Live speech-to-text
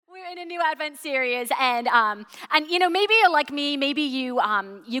new Advent series, and maybe you're like me. Maybe you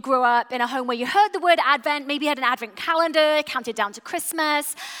grew up in a home where you heard the word Advent. Maybe you had an Advent calendar, counted down to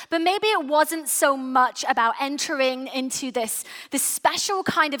Christmas, but maybe it wasn't so much about entering into this special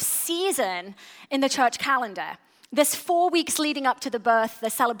kind of season in the church calendar. This 4 weeks leading up to the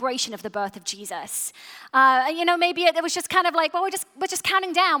celebration of the birth of Jesus. Maybe it was just kind of like, well, we're just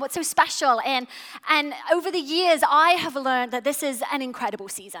counting down what's so special. And over the years, I have learned that this is an incredible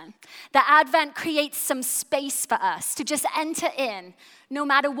season. That Advent creates some space for us to just enter in, no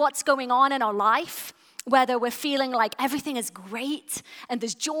matter what's going on in our life, whether we're feeling like everything is great and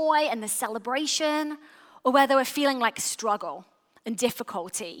there's joy and there's celebration, or whether we're feeling like struggle and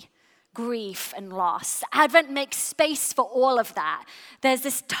difficulty, grief and loss. Advent makes space for all of that. There's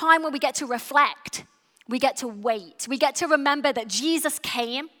this time where we get to reflect, we get to wait, we get to remember that Jesus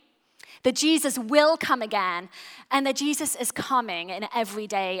came, that Jesus will come again, and that Jesus is coming in every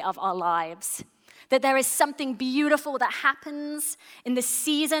day of our lives. That there is something beautiful that happens in the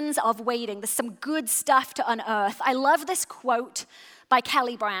seasons of waiting. There's some good stuff to unearth. I love this quote by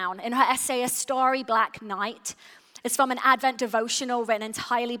Kelly Brown in her essay, A Starry Black Night. It's from an Advent devotional written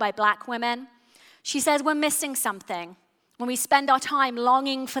entirely by Black women. She says, we're missing something when we spend our time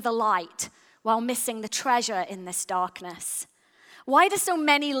longing for the light while missing the treasure in this darkness. Why do so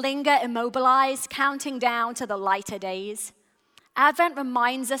many linger immobilized, counting down to the lighter days? Advent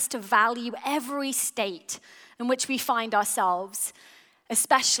reminds us to value every state in which we find ourselves,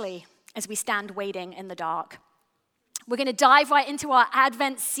 especially as we stand waiting in the dark. We're going to dive right into our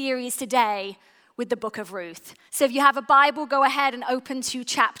Advent series today with the book of Ruth. So if you have a Bible, go ahead and open to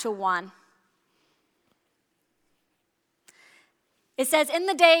chapter 1. It says, in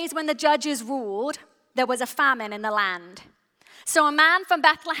the days when the judges ruled, there was a famine in the land. So a man from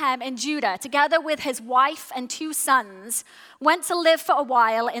Bethlehem in Judah, together with his wife and 2 sons, went to live for a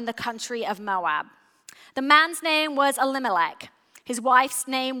while in the country of Moab. The man's name was Elimelech. His wife's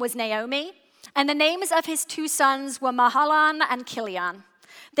name was Naomi, and the names of his 2 sons were Mahalan and Kilion.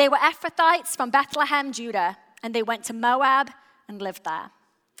 They were Ephrathites from Bethlehem, Judah, and they went to Moab and lived there.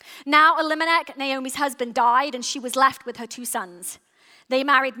 Now Elimelech, Naomi's husband, died, and she was left with her 2 sons. They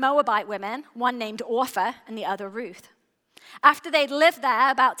married Moabite women, one named Orpah and the other Ruth. After they'd lived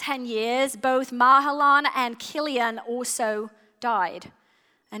there about 10 years, both Mahalan and Kilion also died,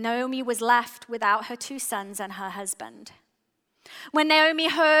 and Naomi was left without her 2 sons and her husband. When Naomi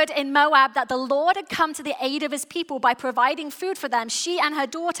heard in Moab that the Lord had come to the aid of his people by providing food for them, she and her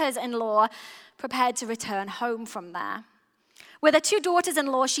daughters-in-law prepared to return home from there. With her 2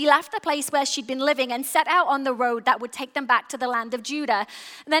 daughters-in-law, she left the place where she'd been living and set out on the road that would take them back to the land of Judah.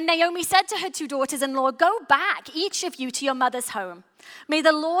 Then Naomi said to her 2 daughters-in-law, go back, each of you, to your mother's home. May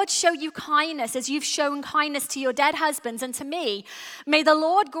the Lord show you kindness as you've shown kindness to your dead husbands and to me. May the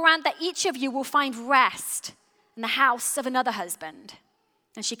Lord grant that each of you will find rest in the house of another husband.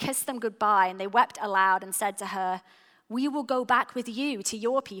 And she kissed them goodbye, and they wept aloud and said to her, we will go back with you to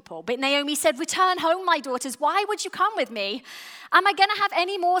your people. But Naomi said, return home, my daughters. Why would you come with me? Am I going to have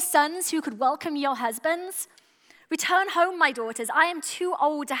any more sons who could welcome your husbands? Return home, my daughters. I am too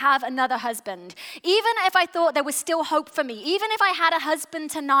old to have another husband. Even if I thought there was still hope for me, even if I had a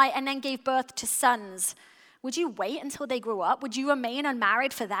husband tonight and then gave birth to sons, would you wait until they grew up? Would you remain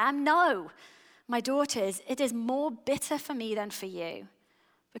unmarried for them? No. My daughters, it is more bitter for me than for you,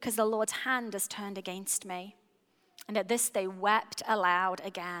 because the Lord's hand has turned against me. And at this they wept aloud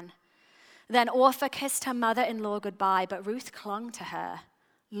again. Then Orpah kissed her mother-in-law goodbye, but Ruth clung to her.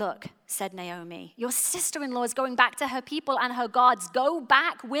 Look, said Naomi, your sister-in-law is going back to her people and her gods. Go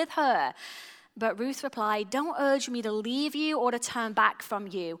back with her. But Ruth replied, don't urge me to leave you or to turn back from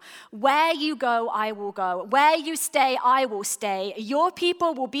you. Where you go, I will go. Where you stay, I will stay. Your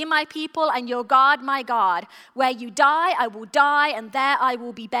people will be my people and your God, my God. Where you die, I will die, and there I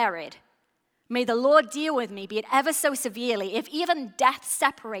will be buried. May the Lord deal with me, be it ever so severely, if even death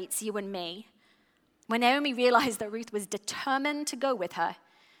separates you and me. When Naomi realized that Ruth was determined to go with her,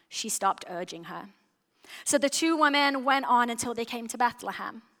 she stopped urging her. So the 2 women went on until they came to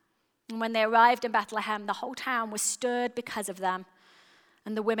Bethlehem. And when they arrived in Bethlehem, the whole town was stirred because of them.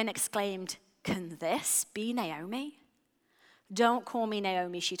 And the women exclaimed, can this be Naomi? Don't call me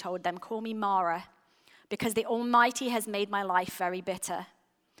Naomi, she told them. Call me Mara, because the Almighty has made my life very bitter.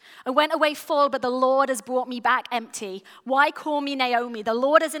 I went away full, but the Lord has brought me back empty. Why call me Naomi? The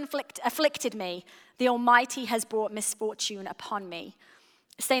Lord has afflicted me. The Almighty has brought misfortune upon me.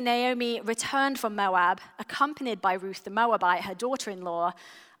 So Naomi returned from Moab, accompanied by Ruth the Moabite, her daughter-in-law,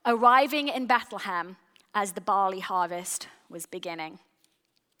 arriving in Bethlehem as the barley harvest was beginning.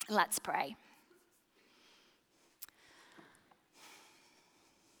 Let's pray.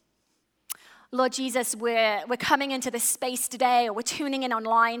 Lord Jesus, we're coming into this space today, or we're tuning in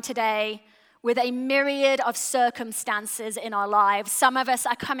online today with a myriad of circumstances in our lives. Some of us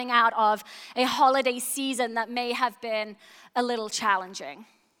are coming out of a holiday season that may have been a little challenging.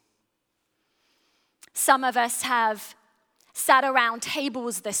 Some of us have sat around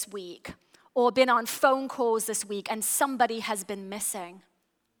tables this week or been on phone calls this week and somebody has been missing.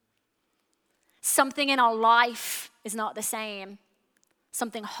 Something in our life is not the same.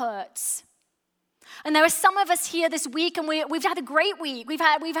 Something hurts. And there are some of us here this week, and we've had a great week. We've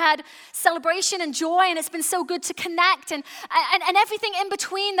had celebration and joy, and it's been so good to connect, and everything in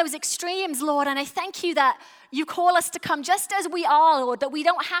between those extremes, Lord. And I thank you that you call us to come just as we are, Lord, that we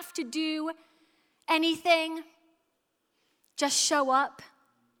don't have to do anything. Just show up,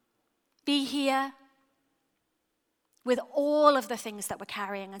 be here with all of the things that we're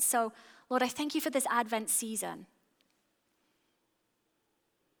carrying. And so, Lord, I thank you for this Advent season.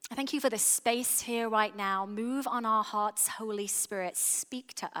 I thank you for this space here right now. Move on our hearts, Holy Spirit.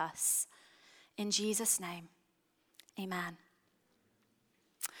 Speak to us. In Jesus' name, amen.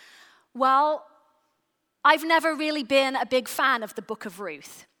 Well, I've never really been a big fan of the book of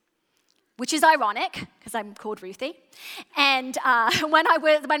Ruth, which is ironic because I'm called Ruthie. And when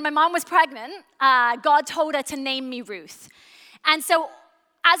my mom was pregnant, God told her to name me Ruth. And so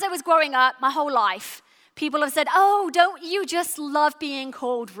as I was growing up my whole life, people have said, oh, don't you just love being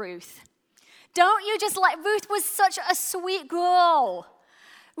called Ruth? Don't you just like, Ruth was such a sweet girl.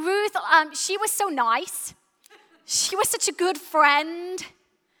 Ruth, she was so nice. She was such a good friend.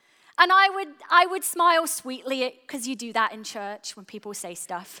 And I would smile sweetly, because you do that in church when people say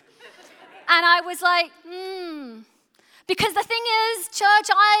stuff. And I was like, Because the thing is, church,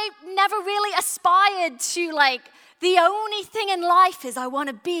 I never really aspired to the only thing in life is I want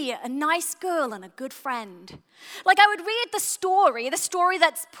to be a nice girl and a good friend. I would read the story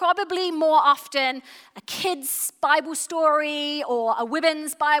that's probably more often a kid's Bible story or a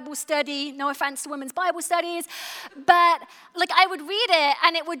women's Bible study. No offense to women's Bible studies. But I would read it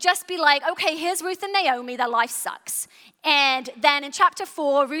and it would just be okay, here's Ruth and Naomi, their life sucks. And then in chapter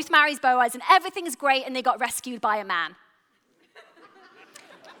 4, Ruth marries Boaz and everything's great and they got rescued by a man.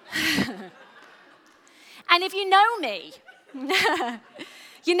 And if you know me,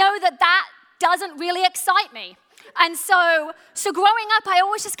 you know that doesn't really excite me. And so growing up, I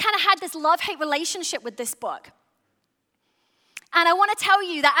always just kind of had this love-hate relationship with this book. And I want to tell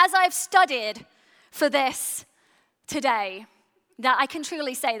you that as I've studied for this today, that I can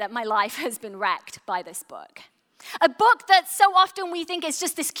truly say that my life has been wrecked by this book. A book that so often we think is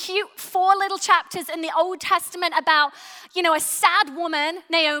just this cute 4 little chapters in the Old Testament about, a sad woman,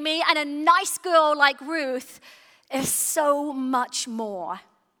 Naomi, and a nice girl like Ruth is so much more.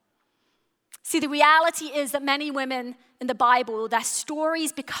 See, the reality is that many women in the Bible, their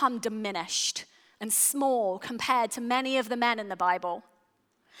stories become diminished and small compared to many of the men in the Bible.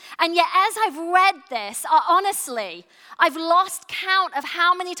 And yet, as I've read this, honestly, I've lost count of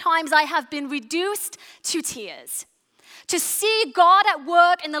how many times I have been reduced to tears. To see God at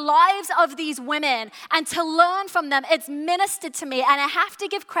work in the lives of these women and to learn from them, it's ministered to me. And I have to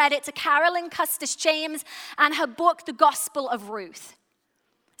give credit to Carolyn Custis James and her book, The Gospel of Ruth.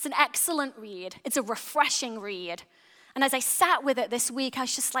 It's an excellent read. It's a refreshing read. And as I sat with it this week, I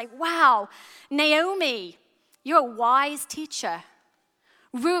was just like, wow, Naomi, you're a wise teacher.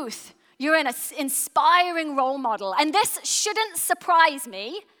 Ruth, you're an inspiring role model. And this shouldn't surprise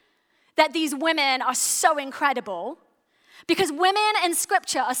me that these women are so incredible, because women in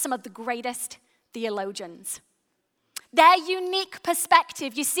Scripture are some of the greatest theologians. Their unique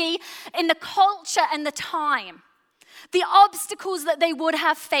perspective, you see, in the culture and the time, the obstacles that they would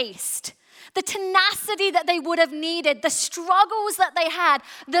have faced, the tenacity that they would have needed, the struggles that they had,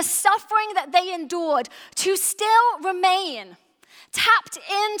 the suffering that they endured to still remain tapped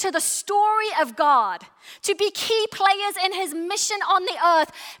into the story of God, to be key players in his mission on the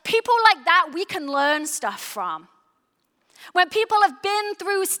earth. People like that we can learn stuff from. When people have been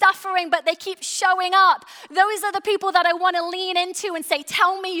through suffering, but they keep showing up, those are the people that I want to lean into and say,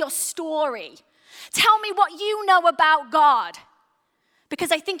 tell me your story. Tell me what you know about God.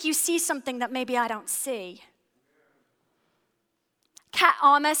 Because I think you see something that maybe I don't see. Kat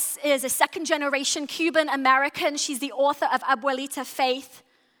Armas is a second-generation Cuban-American. She's the author of Abuelita Faith,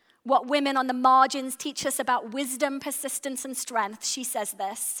 What Women on the Margins Teach Us About Wisdom, Persistence, and Strength. She says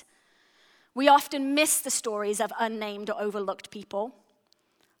this: we often miss the stories of unnamed or overlooked people,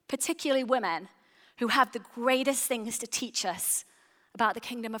 particularly women who have the greatest things to teach us about the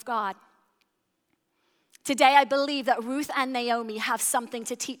kingdom of God. Today, I believe that Ruth and Naomi have something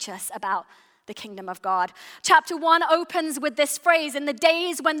to teach us about the kingdom of God. Chapter 1 opens with this phrase, in the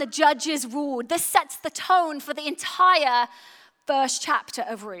days when the judges ruled. This sets the tone for the entire first chapter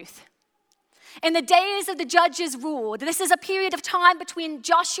of Ruth. In the days of the judges ruled, this is a period of time between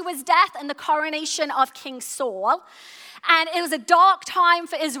Joshua's death and the coronation of King Saul. And it was a dark time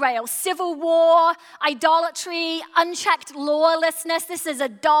for Israel. Civil war, idolatry, unchecked lawlessness. This is a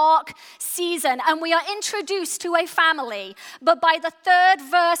dark season. And we are introduced to a family. But by the third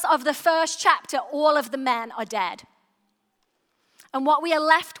verse of the first chapter, all of the men are dead. And what we are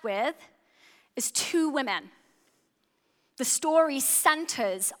left with is two women. The story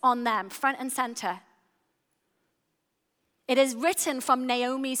centers on them, front and center. It is written from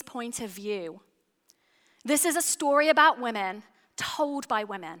Naomi's point of view. This is a story about women told by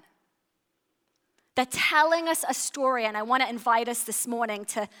women. They're telling us a story, and I want to invite us this morning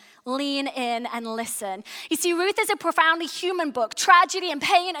to lean in and listen. You see, Ruth is a profoundly human book, tragedy and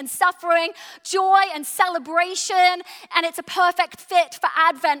pain and suffering, joy and celebration, and it's a perfect fit for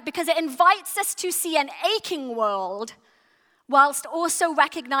Advent because it invites us to see an aching world whilst also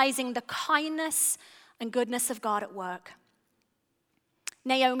recognizing the kindness and goodness of God at work.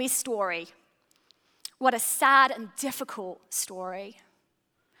 Naomi's story. What a sad and difficult story.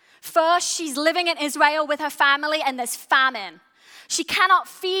 First, she's living in Israel with her family and there's famine. She cannot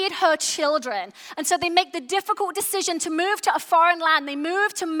feed her children. And so they make the difficult decision to move to a foreign land. They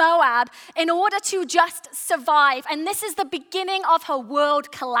move to Moab in order to just survive. And this is the beginning of her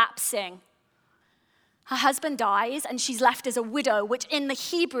world collapsing. Her husband dies and she's left as a widow, which in the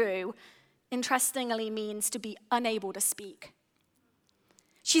Hebrew, interestingly, means to be unable to speak.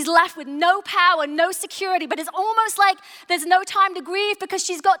 She's left with no power, no security, but it's almost like there's no time to grieve because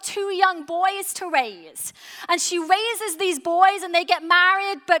she's got two young boys to raise. And she raises these boys and they get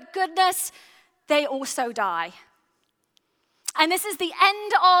married, but goodness, they also die. And this is the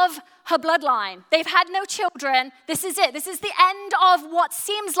end of her bloodline. They've had no children. This is it. This is the end of what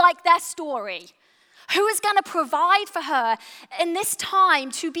seems like their story. Who is going to provide for her in this time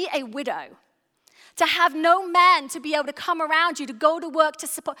to be a widow? To have no men to be able to come around you, to go to work, to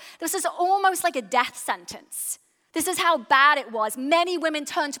support. This is almost like a death sentence. This is how bad it was. Many women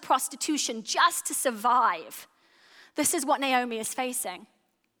turned to prostitution just to survive. This is what Naomi is facing.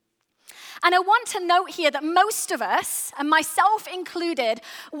 And I want to note here that most of us, and myself included,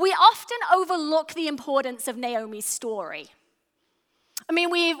 we often overlook the importance of Naomi's story. I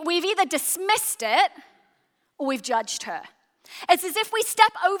mean, we've either dismissed it or we've judged her. It's as if we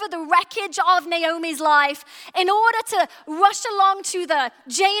step over the wreckage of Naomi's life in order to rush along to the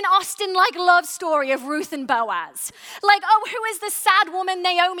Jane Austen-like love story of Ruth and Boaz. Like, oh, who is this sad woman,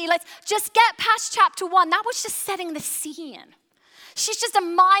 Naomi? Let's just get past chapter 1. That was just setting the scene. She's just a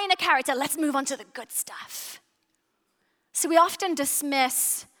minor character. Let's move on to the good stuff. So we often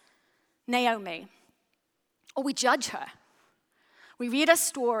dismiss Naomi, or we judge her. We read her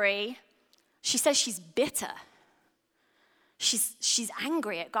story. She says she's bitter. She's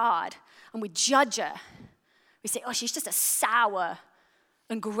angry at God, and we judge her. We say, oh, she's just a sour,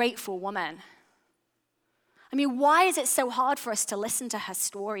 ungrateful woman. I mean, why is it so hard for us to listen to her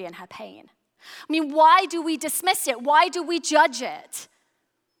story and her pain? I mean, why do we dismiss it? Why do we judge it?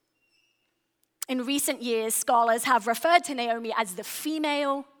 In recent years, scholars have referred to Naomi as the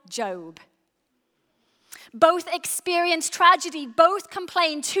female Job. Both experience tragedy, both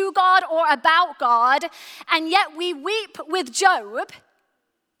complain to God or about God, and yet we weep with Job,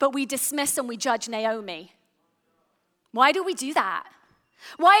 but we dismiss and we judge Naomi. Why do we do that?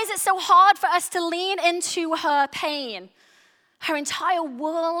 Why is it so hard for us to lean into her pain? Her entire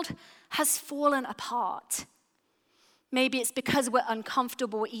world has fallen apart. Maybe it's because we're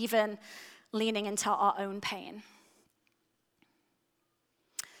uncomfortable even leaning into our own pain.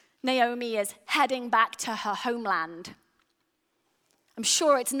 Naomi is heading back to her homeland. I'm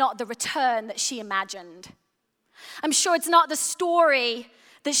sure it's not the return that she imagined. I'm sure it's not the story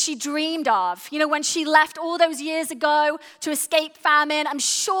that she dreamed of. You know, when she left all those years ago to escape famine, I'm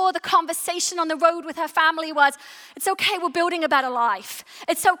sure the conversation on the road with her family was, it's okay, we're building a better life.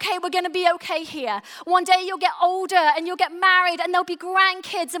 It's okay, we're going to be okay here. One day you'll get older and you'll get married and there'll be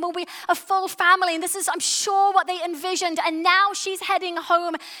grandkids and we'll be a full family. And this is, I'm sure, what they envisioned. And now she's heading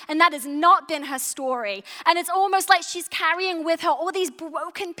home and that has not been her story. And it's almost like she's carrying with her all these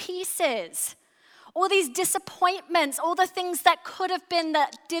broken pieces. All these disappointments, all the things that could have been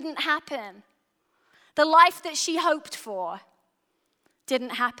that didn't happen. The life that she hoped for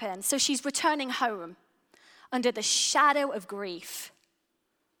didn't happen. So she's returning home under the shadow of grief.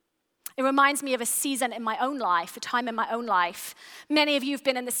 It reminds me of a season in my own life, a time in my own life. Many of you have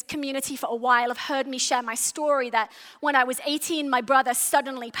been in this community for a while, have heard me share my story that when I was 18, my brother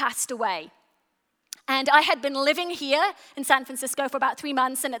suddenly passed away. And I had been living here in San Francisco for about 3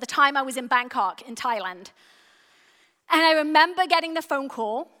 months, and at the time I was in Bangkok in Thailand. And I remember getting the phone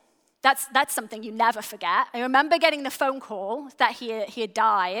call. That's something you never forget. I remember getting the phone call that he had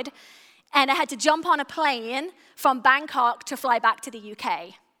died, and I had to jump on a plane from Bangkok to fly back to the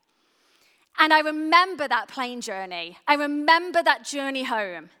UK. And I remember that plane journey. I remember that journey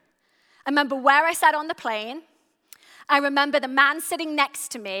home. I remember where I sat on the plane. I remember the man sitting next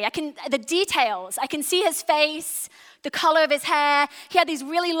to me. The details. I can see his face, the color of his hair. He had these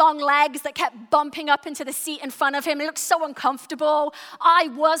really long legs that kept bumping up into the seat in front of him. He looked so uncomfortable. I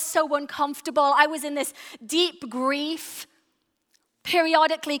was so uncomfortable. I was in this deep grief,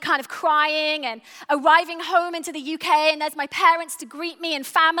 periodically kind of crying and arriving home into the UK, and there's my parents to greet me and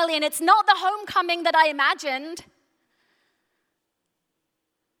family, and it's not the homecoming that I imagined.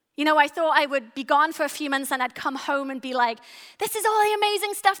 You know, I thought I would be gone for a few months and I'd come home and be like, this is all the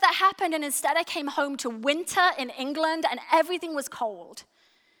amazing stuff that happened. And instead I came home to winter in England and everything was cold.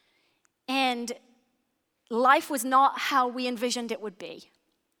 And life was not how we envisioned it would be.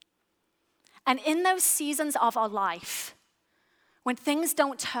 And in those seasons of our life, when things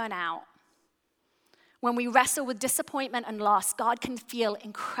don't turn out, when we wrestle with disappointment and loss, God can feel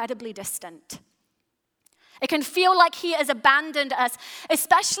incredibly distant. It can feel like he has abandoned us,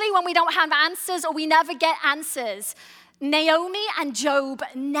 especially when we don't have answers or we never get answers. Naomi and Job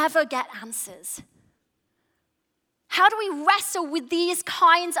never get answers. How do we wrestle with these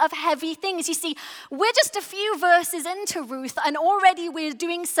kinds of heavy things? You see, we're just a few verses into Ruth, and already we're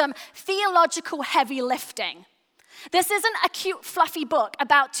doing some theological heavy lifting. This isn't a cute, fluffy book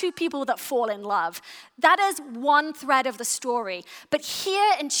about two people that fall in love. That is one thread of the story. But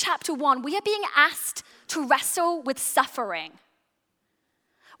here in chapter 1, we are being asked to wrestle with suffering.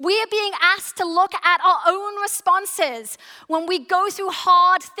 We are being asked to look at our own responses when we go through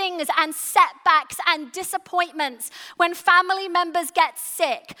hard things and setbacks and disappointments, when family members get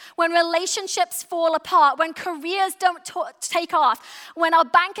sick, when relationships fall apart, when careers don't take off, when our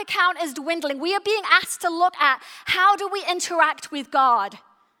bank account is dwindling. We are being asked to look at how do we interact with God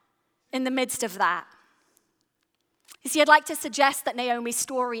in the midst of that. You see, I'd like to suggest that Naomi's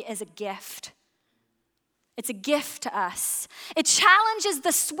story is a gift. It's a gift to us. It challenges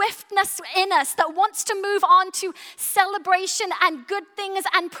the swiftness in us that wants to move on to celebration and good things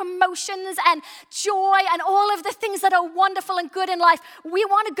and promotions and joy and all of the things that are wonderful and good in life. We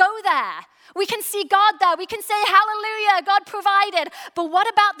want to go there. We can see God there. We can say, hallelujah, God provided. But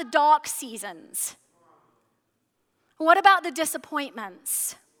what about the dark seasons? What about the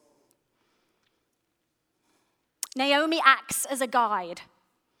disappointments? Naomi acts as a guide,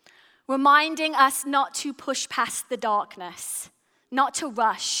 reminding us not to push past the darkness, not to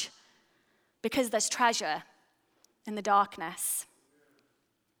rush, because there's treasure in the darkness.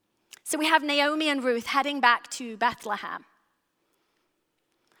 So we have Naomi and Ruth heading back to Bethlehem.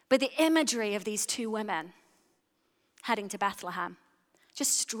 But the imagery of these two women heading to Bethlehem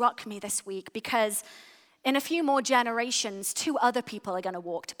just struck me this week, because in a few more generations, 2 other people are going to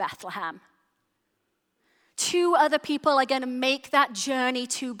walk to Bethlehem. 2 other people are going to make that journey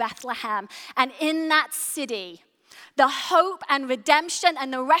to Bethlehem. And in that city, the hope and redemption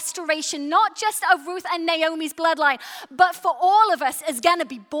and the restoration, not just of Ruth and Naomi's bloodline, but for all of us, is going to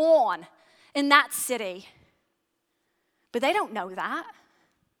be born in that city. But they don't know that.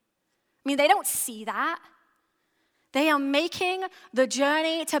 I mean, they don't see that. They are making the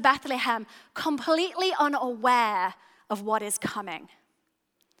journey to Bethlehem completely unaware of what is coming.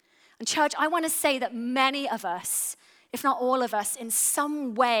 And church, I want to say that many of us, if not all of us, in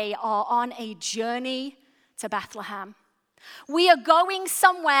some way are on a journey to Bethlehem. We are going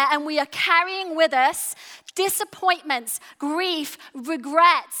somewhere and we are carrying with us disappointments, grief,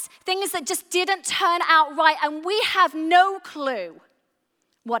 regrets, things that just didn't turn out right, and we have no clue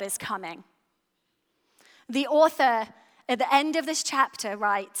what is coming. The author at the end of this chapter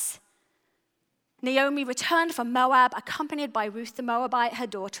writes, Naomi returned from Moab, accompanied by Ruth the Moabite, her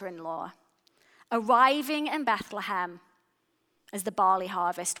daughter-in-law, arriving in Bethlehem as the barley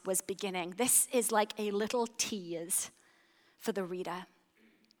harvest was beginning. This is like a little tease for the reader.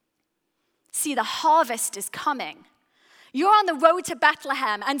 See, the harvest is coming. You're on the road to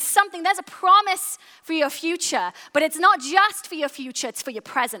Bethlehem, and there's a promise for your future, but it's not just for your future, it's for your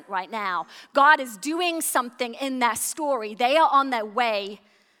present right now. God is doing something in their story. They are on their way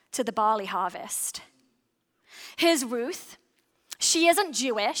to the barley harvest. Here's Ruth. She isn't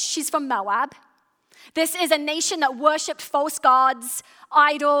Jewish. She's from Moab. This is a nation that worshipped false gods,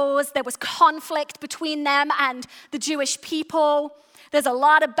 idols. There was conflict between them and the Jewish people. There's a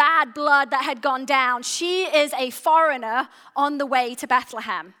lot of bad blood that had gone down. She is a foreigner on the way to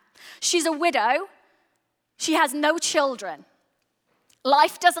Bethlehem. She's a widow, She has no children.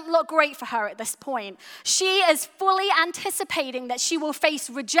 Life doesn't look great for her at this point. She is fully anticipating that she will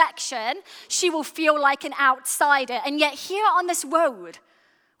face rejection. She will feel like an outsider. And yet here on this road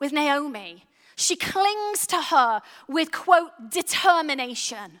with Naomi, she clings to her with, quote,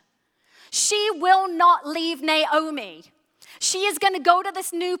 determination. She will not leave Naomi. She is going to go to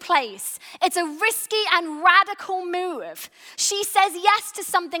this new place. It's a risky and radical move. She says yes to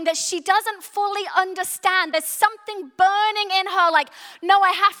something that she doesn't fully understand. There's something burning in her like, no,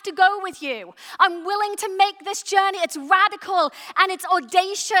 I have to go with you. I'm willing to make this journey. It's radical and it's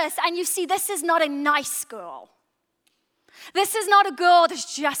audacious. And you see, this is not a nice girl. This is not a girl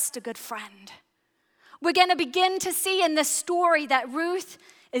that's just a good friend. We're going to begin to see in this story that Ruth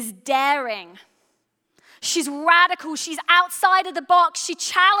is daring. She's radical. She's outside of the box. She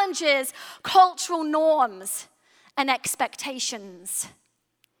challenges cultural norms and expectations.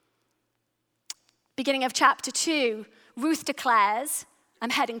 Beginning of chapter 2, Ruth declares,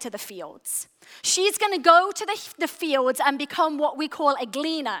 I'm heading to the fields. She's going to go to the fields and become what we call a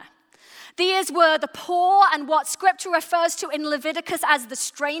gleaner. These were the poor and what scripture refers to in Leviticus as the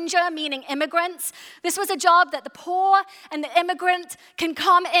stranger, meaning immigrants. This was a job that the poor and the immigrant can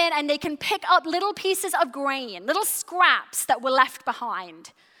come in and they can pick up little pieces of grain, little scraps that were left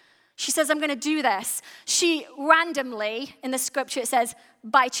behind. She says, I'm going to do this. She randomly, in the scripture it says,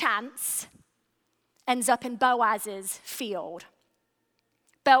 by chance, ends up in Boaz's field.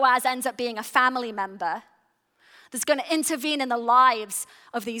 Boaz ends up being a family member that's going to intervene in the lives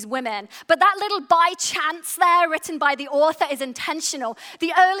of these women. But that little by chance there, written by the author, is intentional.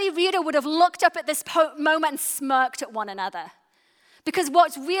 The early reader would have looked up at this moment and smirked at one another. Because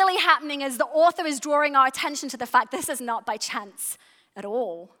what's really happening is the author is drawing our attention to the fact this is not by chance at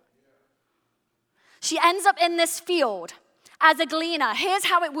all. She ends up in this field as a gleaner. Here's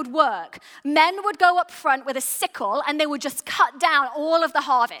how it would work. Men would go up front with a sickle and they would just cut down all of the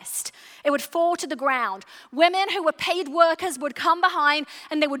harvest. It would fall to the ground. Women who were paid workers would come behind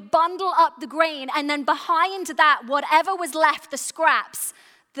and they would bundle up the grain, and then behind that, whatever was left, the scraps,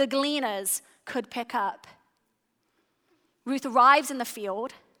 the gleaners could pick up. Ruth arrives in the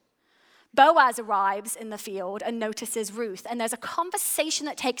field. Boaz arrives in the field and notices Ruth, and there's a conversation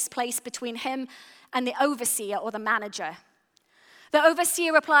that takes place between him and the overseer or the manager. The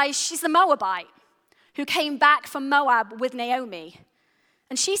overseer replies, she's the Moabite who came back from Moab with Naomi.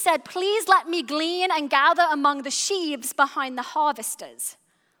 And she said, please let me glean and gather among the sheaves behind the harvesters.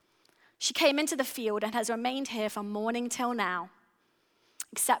 She came into the field and has remained here from morning till now,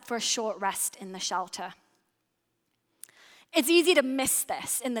 except for a short rest in the shelter. It's easy to miss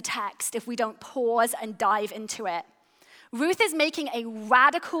this in the text if we don't pause and dive into it. Ruth is making a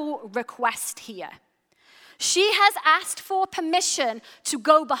radical request here. She has asked for permission to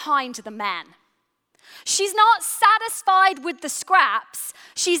go behind the men. She's not satisfied with the scraps.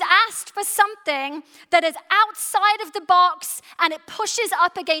 She's asked for something that is outside of the box and it pushes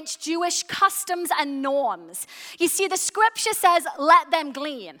up against Jewish customs and norms. You see, the scripture says, let them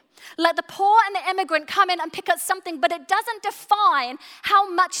glean. Let the poor and the immigrant come in and pick up something, but it doesn't define how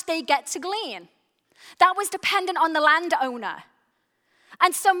much they get to glean. That was dependent on the landowner.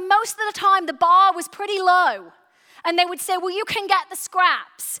 And so most of the time, the bar was pretty low. And they would say, well, you can get the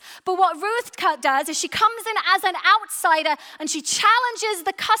scraps. But what Ruth does is she comes in as an outsider and she challenges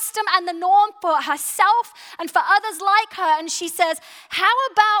the custom and the norm for herself and for others like her. And she says, how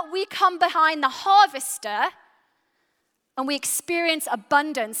about we come behind the harvester and we experience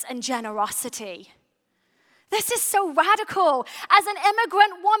abundance and generosity? This is so radical. As an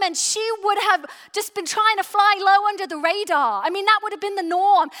immigrant woman, she would have just been trying to fly low under the radar. I mean, that would have been the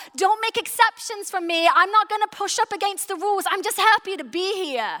norm. Don't make exceptions for me. I'm not going to push up against the rules. I'm just happy to be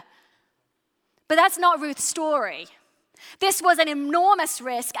here. But that's not Ruth's story. This was an enormous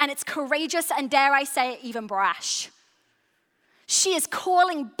risk, and it's courageous and, dare I say, even brash. She is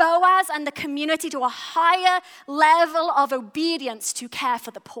calling Boaz and the community to a higher level of obedience to care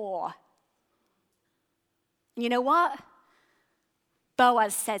for the poor. You know what?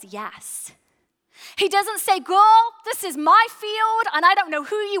 Boaz says yes. He doesn't say, girl, this is my field and I don't know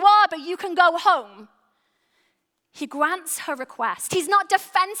who you are, but you can go home. He grants her request. He's not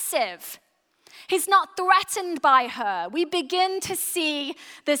defensive. He's not threatened by her. We begin to see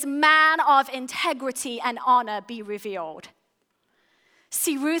this man of integrity and honor be revealed.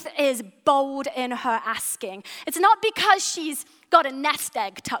 See, Ruth is bold in her asking. It's not because she's got a nest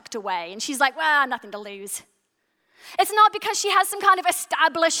egg tucked away and she's like, well, nothing to lose. It's not because she has some kind of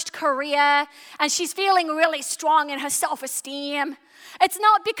established career and she's feeling really strong in her self-esteem. It's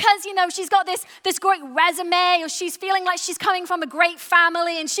not because, she's got this great resume or she's feeling like she's coming from a great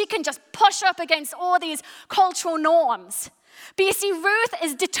family and she can just push up against all these cultural norms. But you see, Ruth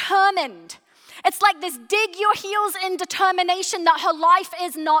is determined. It's like this dig your heels in determination that her life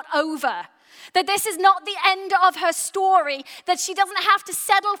is not over. That this is not the end of her story, that she doesn't have to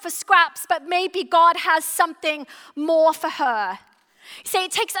settle for scraps, but maybe God has something more for her. See,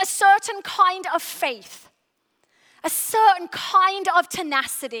 it takes a certain kind of faith, a certain kind of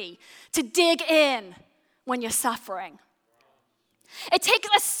tenacity to dig in when you're suffering. It takes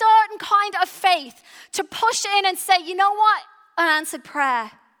a certain kind of faith to push in and say, you know what? Unanswered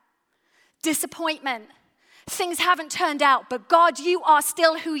prayer, disappointment, things haven't turned out, but God, you are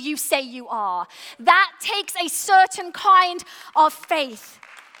still who you say you are. That takes a certain kind of faith.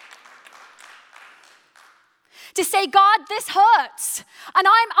 To say, God, this hurts, and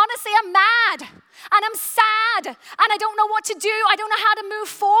I'm mad, and I'm sad, and I don't know what to do. I don't know how to move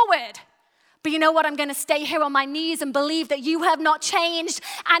forward. But you know what? I'm going to stay here on my knees and believe that you have not changed.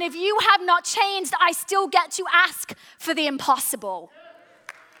 And if you have not changed, I still get to ask for the impossible.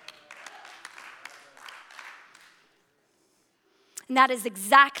 And that is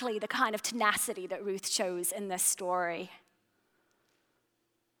exactly the kind of tenacity that Ruth shows in this story.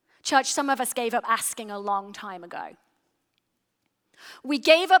 Church, some of us gave up asking a long time ago. We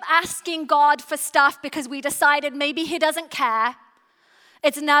gave up asking God for stuff because we decided maybe he doesn't care.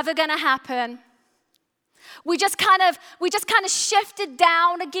 It's never going to happen. We just kind of shifted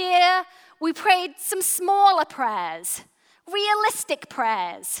down a gear. We prayed some smaller prayers, realistic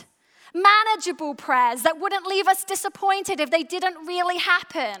prayers, manageable prayers that wouldn't leave us disappointed if they didn't really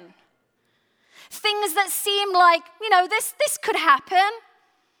happen. Things that seem like, this could happen.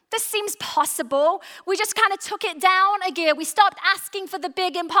 This seems possible. We just kind of took it down a gear. We stopped asking for the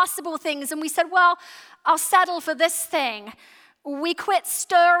big impossible things and we said, well, I'll settle for this thing. We quit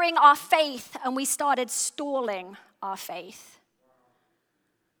stirring our faith and we started stalling our faith.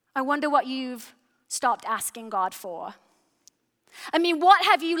 I wonder what you've stopped asking God for. I mean, what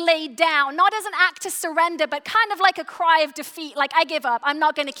have you laid down? Not as an act of surrender, but kind of like a cry of defeat, like I give up. I'm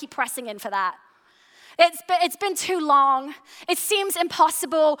not going to keep pressing in for that. It's been too long. It seems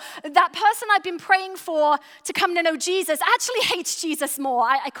impossible. That person I've been praying for to come to know Jesus actually hates Jesus more.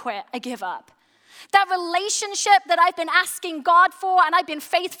 I quit. I give up. That relationship that I've been asking God for and I've been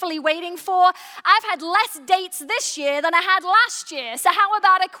faithfully waiting for, I've had less dates this year than I had last year. So how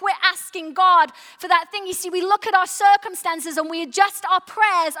about I quit asking God for that thing? You see, we look at our circumstances and we adjust our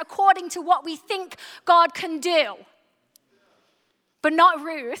prayers according to what we think God can do. But not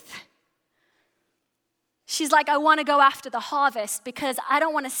Ruth. She's like, I want to go after the harvest because I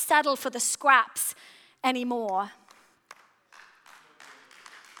don't want to settle for the scraps anymore.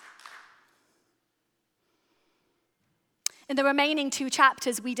 In the remaining 2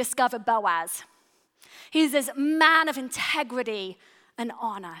 chapters, we discover Boaz. He's this man of integrity and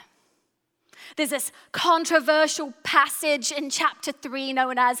honor. There's this controversial passage in chapter 3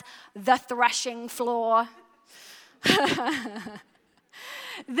 known as the threshing floor.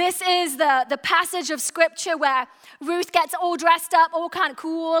 This is the passage of scripture where Ruth gets all dressed up, all kind of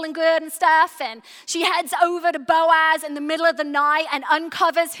cool and good and stuff, and she heads over to Boaz in the middle of the night and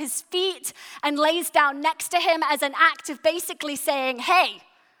uncovers his feet and lays down next to him as an act of basically saying, hey,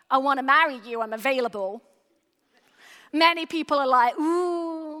 I want to marry you, I'm available. Many people are like,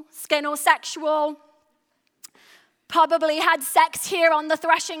 ooh, skenosexual. Probably had sex here on the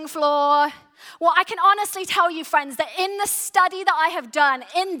threshing floor. Well, I can honestly tell you, friends, that in the study that I have done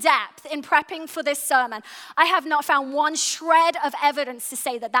in depth in prepping for this sermon, I have not found one shred of evidence to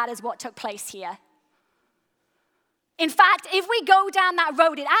say that that is what took place here. In fact, if we go down that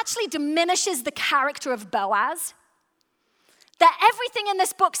road, it actually diminishes the character of Boaz. That everything in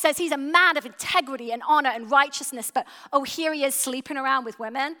this book says he's a man of integrity and honor and righteousness, but here he is sleeping around with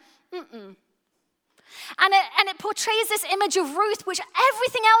women. And it portrays this image of Ruth, which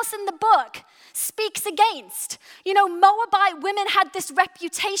everything else in the book speaks against. Moabite women had this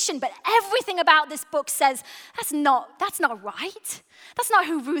reputation, but everything about this book says, that's not right. That's not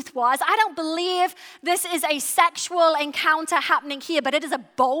who Ruth was. I don't believe this is a sexual encounter happening here, but it is a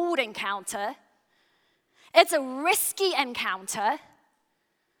bold encounter. It's a risky encounter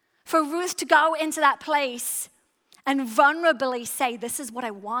for Ruth to go into that place and vulnerably say, this is what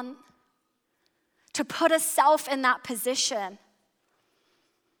I want. To put herself in that position.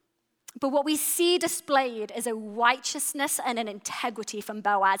 But what we see displayed is a righteousness and an integrity from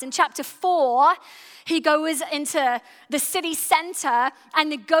Boaz. In chapter 4, he goes into the city center and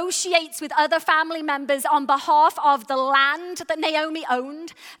negotiates with other family members on behalf of the land that Naomi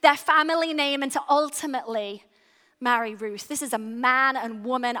owned, their family name, and to ultimately marry Ruth. This is a man and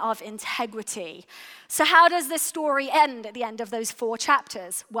woman of integrity. So how does this story end at the end of those 4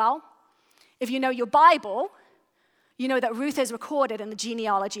 chapters? Well, if you know your Bible, you know that Ruth is recorded in the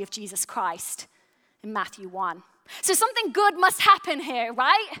genealogy of Jesus Christ in Matthew 1. So something good must happen here,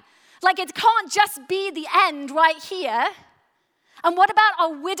 right? Like it can't just be the end right here. And what about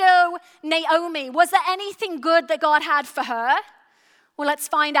our widow Naomi? Was there anything good that God had for her? Well, let's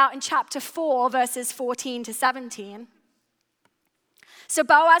find out in chapter 4, verses 14 to 17. So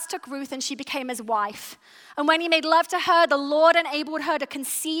Boaz took Ruth and she became his wife. And when he made love to her, the Lord enabled her to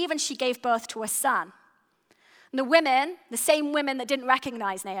conceive and she gave birth to a son. And the women, the same women that didn't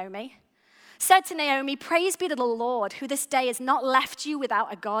recognize Naomi, said to Naomi, "Praise be to the Lord, who this day has not left you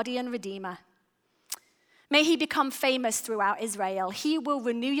without a guardian redeemer. May he become famous throughout Israel. He will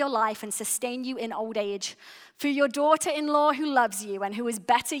renew your life and sustain you in old age. For your daughter-in-law who loves you and who is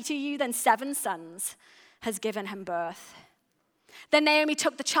better to you than 7 sons has given him birth." Then Naomi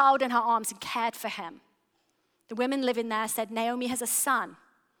took the child in her arms and cared for him. The women living there said, "Naomi has a son."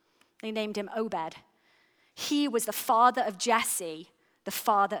 They named him Obed. He was the father of Jesse, the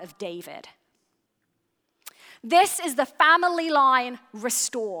father of David. This is the family line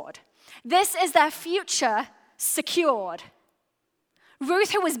restored. This is their future secured.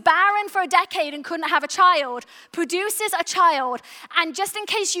 Ruth, who was barren for a decade and couldn't have a child, produces a child. And just in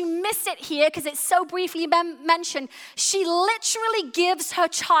case you miss it here, because it's so briefly mentioned, she literally gives her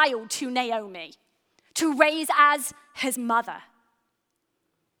child to Naomi to raise as his mother.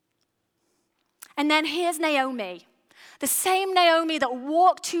 And then here's Naomi, the same Naomi that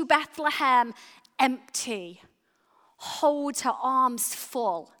walked to Bethlehem empty, holds her arms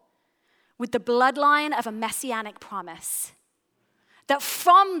full with the bloodline of a messianic promise. That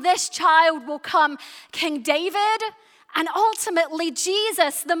from this child will come King David and ultimately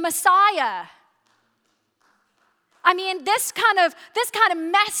Jesus, the Messiah. I mean, this kind of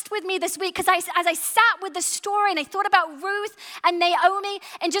messed with me this week because as I sat with the story and I thought about Ruth and Naomi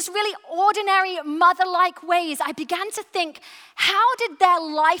in just really ordinary mother-like ways, I began to think, how did their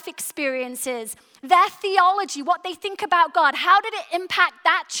life experiences, their theology, what they think about God, how did it impact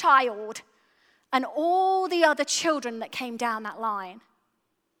that child and all the other children that came down that line?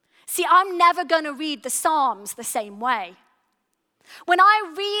 See, I'm never going to read the Psalms the same way. When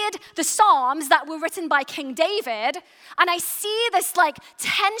I read the Psalms that were written by King David, and I see this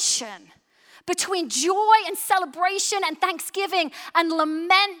tension between joy and celebration and thanksgiving and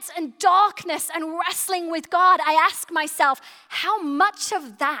lament and darkness and wrestling with God, I ask myself, how much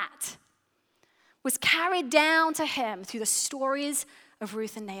of that was carried down to him through the stories of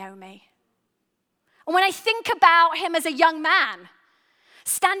Ruth and Naomi? And when I think about him as a young man,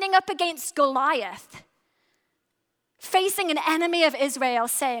 standing up against Goliath, facing an enemy of Israel,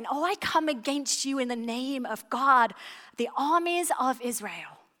 saying, "Oh, I come against you in the name of God, the armies of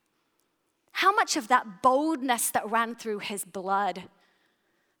Israel." How much of that boldness that ran through his blood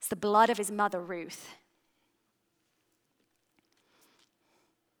is the blood of his mother, Ruth?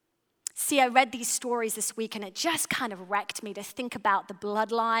 See, I read these stories this week and it just kind of wrecked me to think about the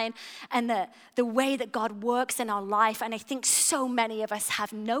bloodline and the way that God works in our life. And I think so many of us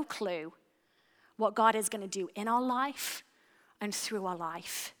have no clue what God is going to do in our life and through our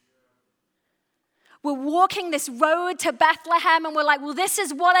life. We're walking this road to Bethlehem and we're like, well, this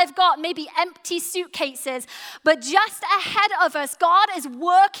is what I've got, maybe empty suitcases. But just ahead of us, God is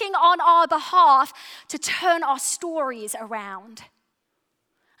working on our behalf to turn our stories around.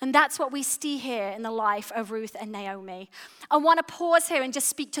 And that's what we see here in the life of Ruth and Naomi. I want to pause here and just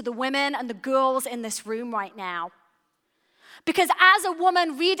speak to the women and the girls in this room right now. Because as a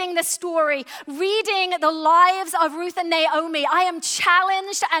woman reading this story, reading the lives of Ruth and Naomi, I am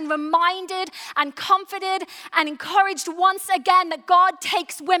challenged and reminded and comforted and encouraged once again that God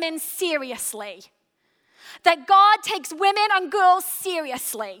takes women seriously. That God takes women and girls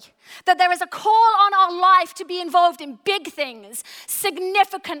seriously. That there is a call on our life to be involved in big things,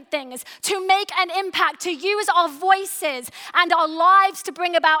 significant things, to make an impact, to use our voices and our lives to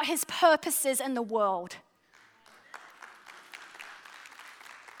bring about his purposes in the world.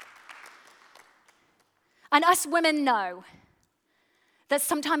 And us women know that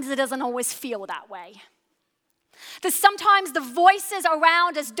sometimes it doesn't always feel that way. That sometimes the voices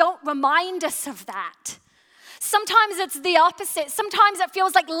around us don't remind us of that. Sometimes it's the opposite. Sometimes it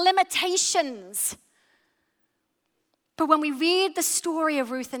feels like limitations. But when we read the story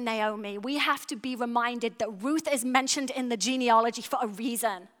of Ruth and Naomi, we have to be reminded that Ruth is mentioned in the genealogy for a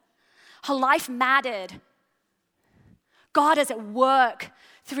reason. Her life mattered. God is at work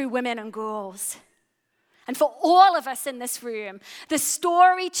through women and girls. And for all of us in this room, the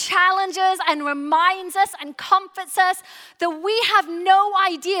story challenges and reminds us and comforts us that we have no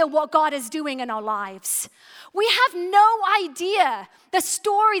idea what God is doing in our lives. We have no idea the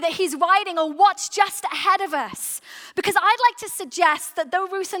story that he's writing or what's just ahead of us. Because I'd like to suggest that though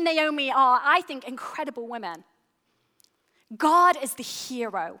Ruth and Naomi are, I think, incredible women, God is the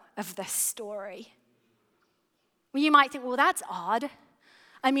hero of this story. Well, you might think, well, that's odd.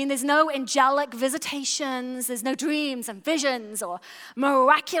 I mean, there's no angelic visitations, there's no dreams and visions or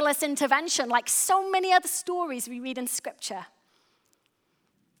miraculous intervention like so many other stories we read in Scripture.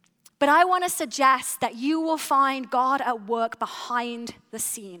 But I want to suggest that you will find God at work behind the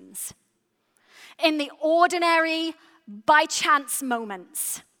scenes, in the ordinary, by chance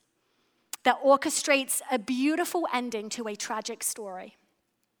moments that orchestrates a beautiful ending to a tragic story.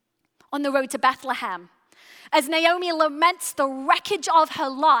 On the road to Bethlehem, as Naomi laments the wreckage of her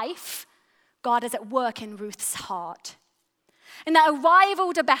life, God is at work in Ruth's heart. In that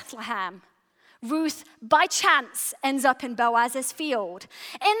arrival to Bethlehem, Ruth, by chance, ends up in Boaz's field.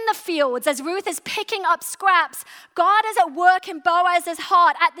 In the fields, as Ruth is picking up scraps, God is at work in Boaz's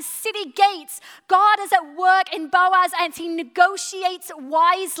heart. At the city gates, God is at work in Boaz and he negotiates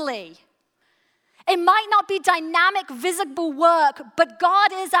wisely. It might not be dynamic, visible work, but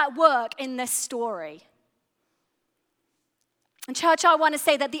God is at work in this story. And church, I want to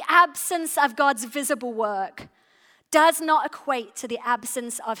say that the absence of God's visible work does not equate to the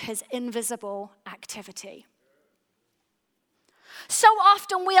absence of his invisible activity. So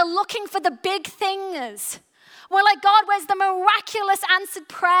often we are looking for the big things. We're like, God, where's the miraculous answered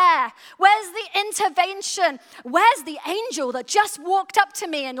prayer? Where's the intervention? Where's the angel that just walked up to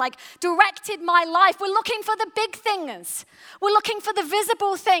me and directed my life? We're looking for the big things. We're looking for the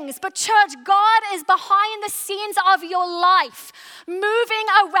visible things. But church, God is behind the scenes of your life, moving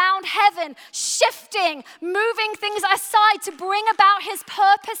around heaven, shifting, moving things aside to bring about his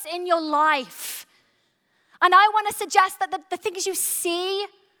purpose in your life. And I want to suggest that the things you see,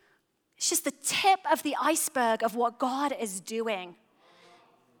 it's just the tip of the iceberg of what God is doing.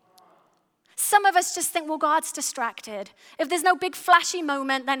 Some of us just think, well, God's distracted. If there's no big flashy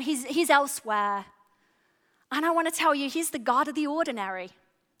moment, then he's elsewhere. And I want to tell you, he's the God of the ordinary.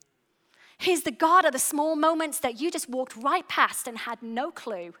 He's the God of the small moments that you just walked right past and had no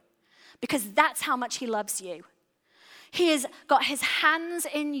clue, because that's how much he loves you. He has got his hands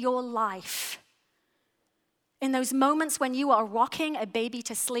in your life. In those moments when you are rocking a baby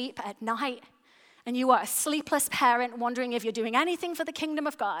to sleep at night and you are a sleepless parent wondering if you're doing anything for the kingdom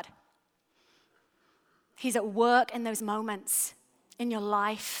of God. He's at work in those moments in your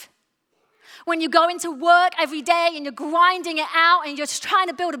life. When you go into work every day and you're grinding it out and you're just trying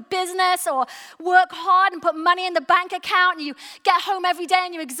to build a business or work hard and put money in the bank account, and you get home every day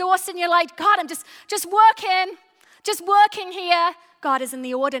and you're exhausted and you're like, God, I'm just working here. God is in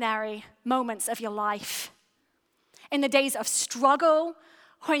the ordinary moments of your life. In the days of struggle,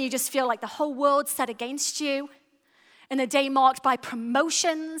 when you just feel like the whole world's set against you. In a day marked by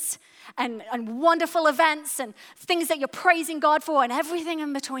promotions and wonderful events and things that you're praising God for and everything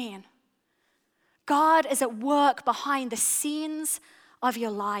in between. God is at work behind the scenes of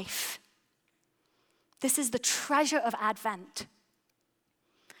your life. This is the treasure of Advent.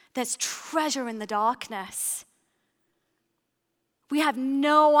 There's treasure in the darkness. We have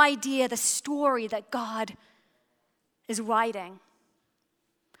no idea the story that God is writing.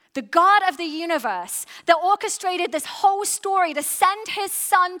 The God of the universe that orchestrated this whole story to send his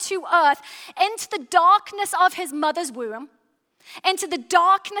son to earth into the darkness of his mother's womb, into the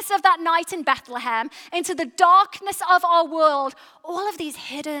darkness of that night in Bethlehem, into the darkness of our world, all of these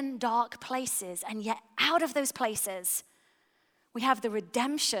hidden dark places, and yet out of those places, we have the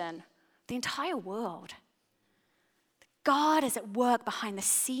redemption of the entire world. God is at work behind the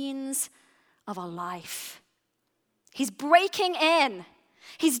scenes of our life. He's breaking in.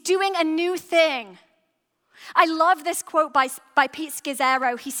 He's doing a new thing. I love this quote by Pete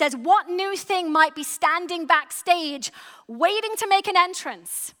Scazzero. He says, what new thing might be standing backstage waiting to make an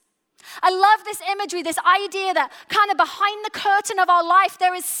entrance? I love this imagery, this idea that kind of behind the curtain of our life,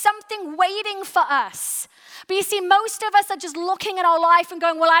 there is something waiting for us. But you see, most of us are just looking at our life and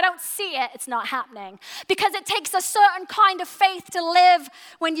going, well, I don't see it. It's not happening. Because it takes a certain kind of faith to live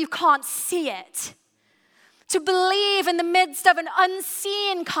when you can't see it. To believe in the midst of an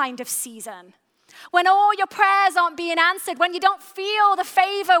unseen kind of season. When all your prayers aren't being answered, when you don't feel the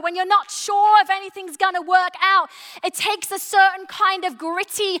favor, when you're not sure if anything's going to work out, it takes a certain kind of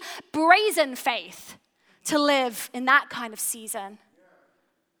gritty, brazen faith to live in that kind of season.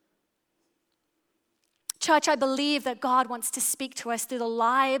 Church, I believe that God wants to speak to us through the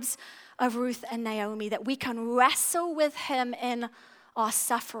lives of Ruth and Naomi, that we can wrestle with him in our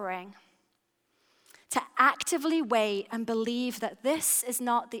suffering, to actively wait and believe that this is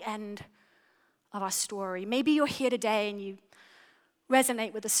not the end of our story. Maybe you're here today and you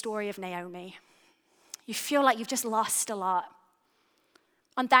resonate with the story of Naomi. You feel like you've just lost a lot.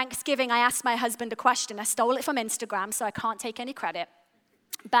 On Thanksgiving, I asked my husband a question. I stole it from Instagram, so I can't take any credit.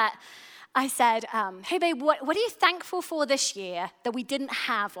 But I said, hey babe, what are you thankful for this year that we didn't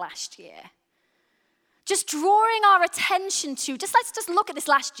have last year? Just drawing our attention to, let's just look at this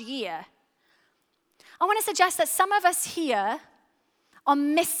last year. I want to suggest that some of us here are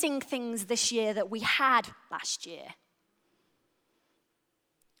missing things this year that we had last year.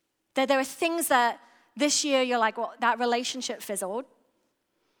 That there are things that this year you're like, well, that relationship fizzled.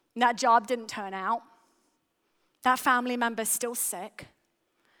 That job didn't turn out. That family member's still sick.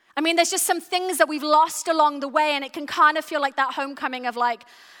 I mean, there's just some things that we've lost along the way, and it can kind of feel like that homecoming of like,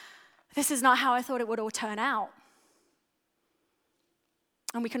 this is not how I thought it would all turn out.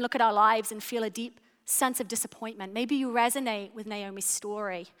 And we can look at our lives and feel a deep sense of disappointment. Maybe you resonate with Naomi's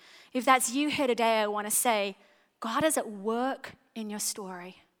story. If that's you here today, I want to say, God is at work in your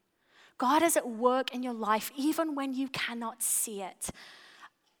story. God is at work in your life, even when you cannot see it.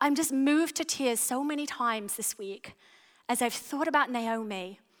 I'm just moved to tears so many times this week as I've thought about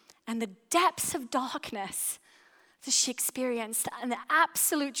Naomi and the depths of darkness that she experienced and the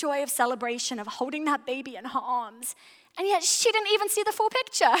absolute joy of celebration of holding that baby in her arms. And yet she didn't even see the full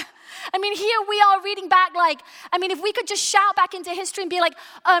picture. I mean, here we are reading back if we could just shout back into history and be like,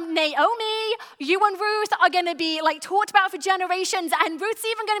 Naomi, you and Ruth are going to be talked about for generations, and Ruth's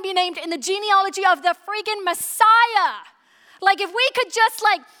even going to be named in the genealogy of the friggin' Messiah. If we could just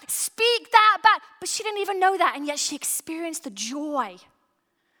speak that back. But she didn't even know that, and yet she experienced the joy,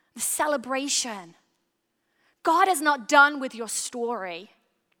 the celebration. God is not done with your story.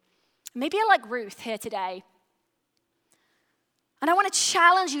 Maybe you're like Ruth here today. And I want to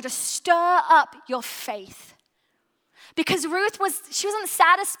challenge you to stir up your faith. Because Ruth wasn't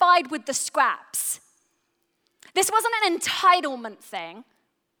satisfied with the scraps. This wasn't an entitlement thing.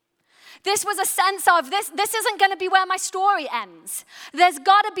 This was a sense of, this isn't going to be where my story ends. There's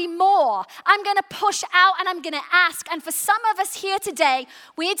got to be more. I'm going to push out and I'm going to ask. And for some of us here today,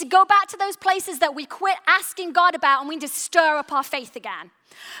 we need to go back to those places that we quit asking God about, and we need to stir up our faith again.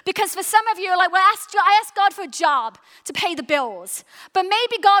 Because for some of you, I asked God for a job to pay the bills. But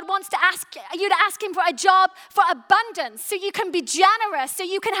maybe God wants to ask you to ask him for a job for abundance, so you can be generous, so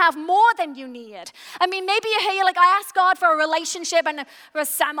you can have more than you need. I mean, maybe you're here, I asked God for a relationship and for a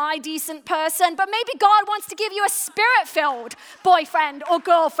semi-decent person, but maybe God wants to give you a spirit-filled boyfriend or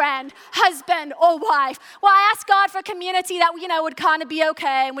girlfriend, husband or wife. Well, I asked God for a community that, would kind of be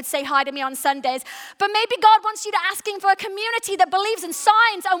okay and would say hi to me on Sundays. But maybe God wants you to ask him for a community that believes in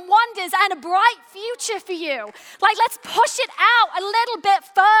signs and wonders and a bright future for you. Let's push it out a little bit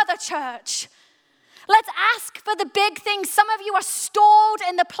further, church. Let's ask for the big things. Some of you are stalled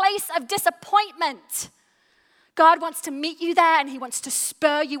in the place of disappointment. God wants to meet you there, and he wants to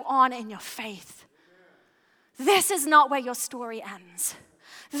spur you on in your faith. This is not where your story ends.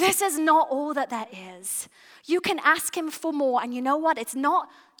 This is not all that there is. You can ask him for more, and you know what? It's not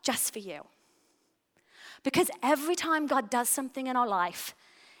just for you. Because every time God does something in our life,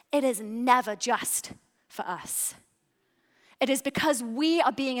 it is never just for us. It is because we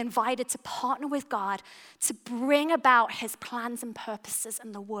are being invited to partner with God to bring about his plans and purposes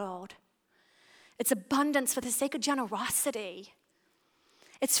in the world. It's abundance for the sake of generosity.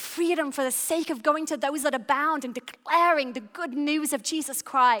 It's freedom for the sake of going to those that are bound and declaring the good news of Jesus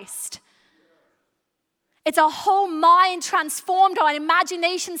Christ. It's our whole mind transformed, our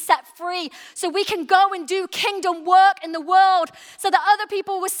imagination set free, so we can go and do kingdom work in the world, so that other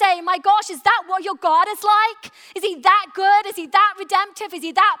people will say, my gosh, is that what your God is like? Is he that good? Is he that redemptive? Is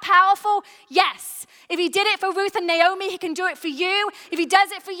he that powerful? Yes. If he did it for Ruth and Naomi, he can do it for you. If he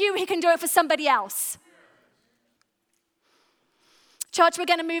does it for you, he can do it for somebody else. Church, we're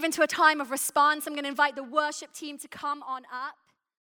going to move into a time of response. I'm going to invite the worship team to come on up.